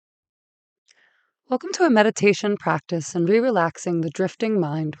Welcome to a meditation practice and re-relaxing the drifting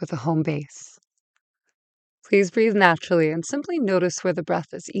mind with a home base. Please breathe naturally and simply notice where the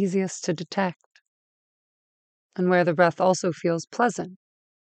breath is easiest to detect and where the breath also feels pleasant,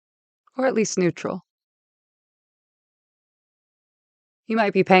 or at least neutral. You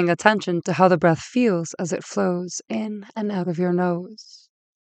might be paying attention to how the breath feels as it flows in and out of your nose.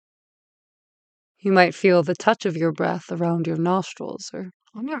 You might feel the touch of your breath around your nostrils or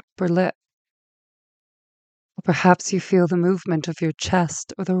on your upper lip. Or perhaps you feel the movement of your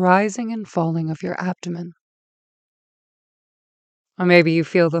chest or the rising and falling of your abdomen. Or maybe you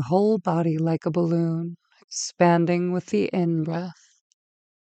feel the whole body like a balloon, expanding with the in-breath,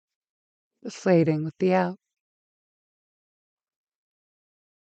 deflating with the out.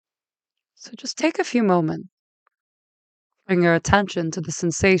 So just take a few moments. Bring your attention to the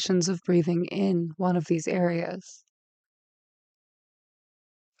sensations of breathing in one of these areas.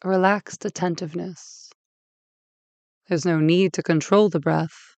 A relaxed attentiveness. There's no need to control the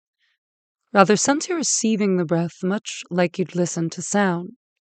breath. Rather, sense you're receiving the breath much like you'd listen to sound.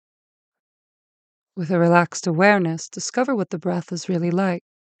 With a relaxed awareness, discover what the breath is really like,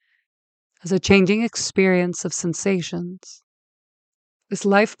 as a changing experience of sensations. This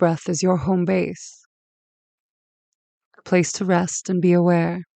life breath is your home base, a place to rest and be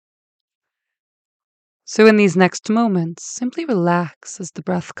aware. So in these next moments, simply relax as the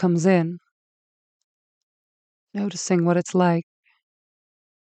breath comes in, noticing what it's like,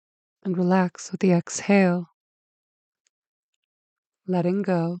 and relax with the exhale, letting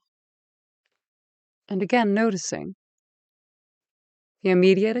go, and again noticing the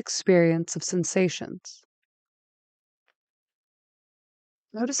immediate experience of sensations.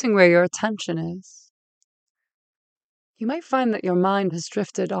 Noticing where your attention is. You might find that your mind has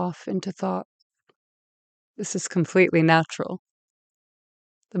drifted off into thought. This is completely natural.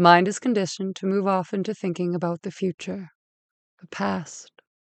 The mind is conditioned to move off into thinking about the future, the past.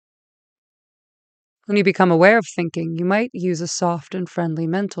 When you become aware of thinking, you might use a soft and friendly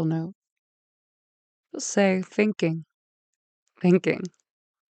mental note. Just say, thinking, thinking,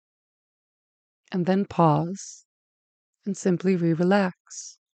 and then pause and simply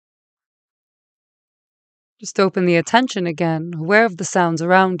re-relax. Just open the attention again, aware of the sounds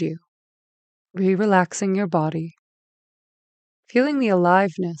around you, re-relaxing your body, feeling the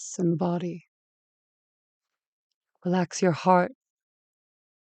aliveness in the body. Relax your heart.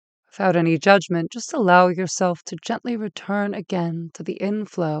 Without any judgment, just allow yourself to gently return again to the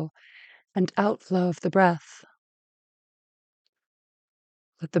inflow and outflow of the breath.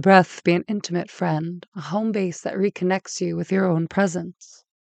 Let the breath be an intimate friend, a home base that reconnects you with your own presence.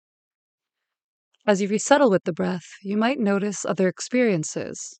 As you resettle with the breath, you might notice other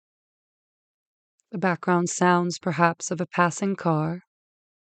experiences. The background sounds, perhaps, of a passing car,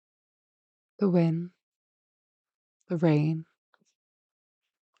 the wind, the rain,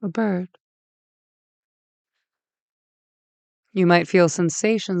 a bird. You might feel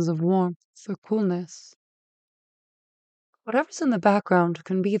sensations of warmth or coolness. Whatever's in the background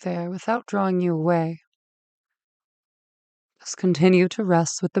can be there without drawing you away. Just continue to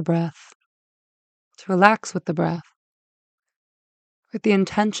rest with the breath, to relax with the breath, with the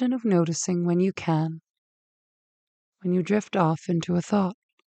intention of noticing when you can, when you drift off into a thought.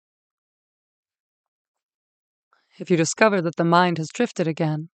 If you discover that the mind has drifted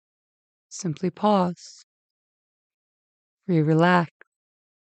again, simply pause, re-relax,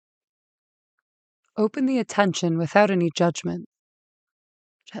 open the attention without any judgment,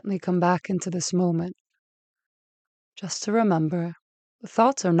 gently come back into this moment. Just to remember, the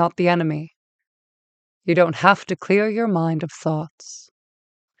thoughts are not the enemy. You don't have to clear your mind of thoughts.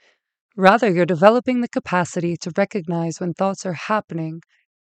 Rather, you're developing the capacity to recognize when thoughts are happening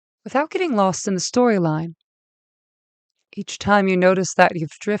without getting lost in the storyline. Each time you notice that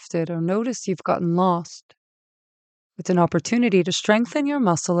you've drifted or notice you've gotten lost, it's an opportunity to strengthen your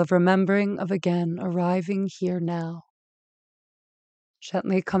muscle of remembering of again arriving here now,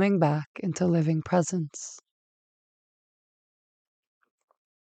 gently coming back into living presence.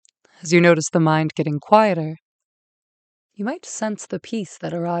 As you notice the mind getting quieter, you might sense the peace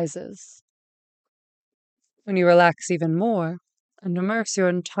that arises. When you relax even more and immerse your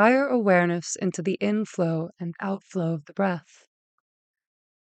entire awareness into the inflow and outflow of the breath.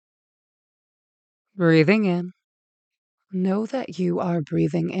 Breathing in, know that you are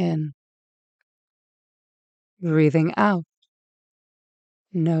breathing in. Breathing out,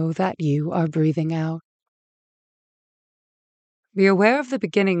 know that you are breathing out. Be aware of the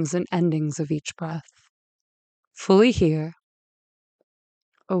beginnings and endings of each breath. Fully here,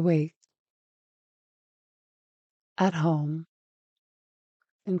 awake, at home,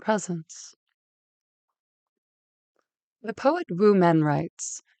 in presence. The poet Wu Men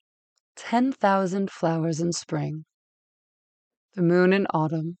writes, 10,000 flowers in spring, the moon in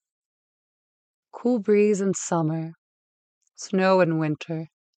autumn, cool breeze in summer, snow in winter.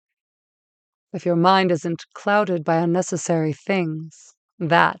 If your mind isn't clouded by unnecessary things,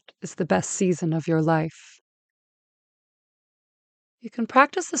 that is the best season of your life. You can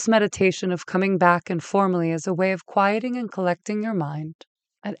practice this meditation of coming back informally as a way of quieting and collecting your mind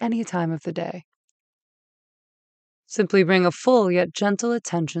at any time of the day. Simply bring a full yet gentle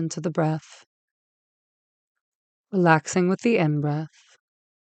attention to the breath, relaxing with the in-breath,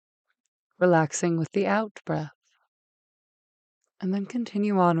 relaxing with the out-breath, and then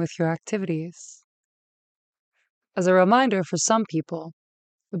continue on with your activities. As a reminder for some people,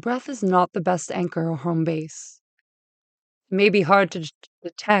 the breath is not the best anchor or home base. It may be hard to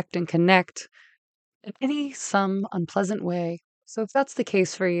detect and connect in some unpleasant way. So if that's the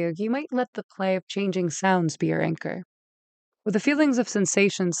case for you, you might let the play of changing sounds be your anchor, or the feelings of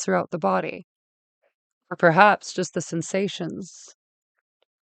sensations throughout the body, or perhaps just the sensations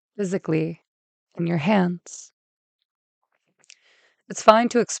physically in your hands. It's fine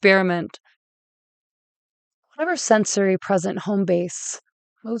to experiment whatever sensory present home base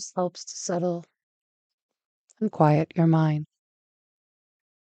most helps to settle and quiet your mind.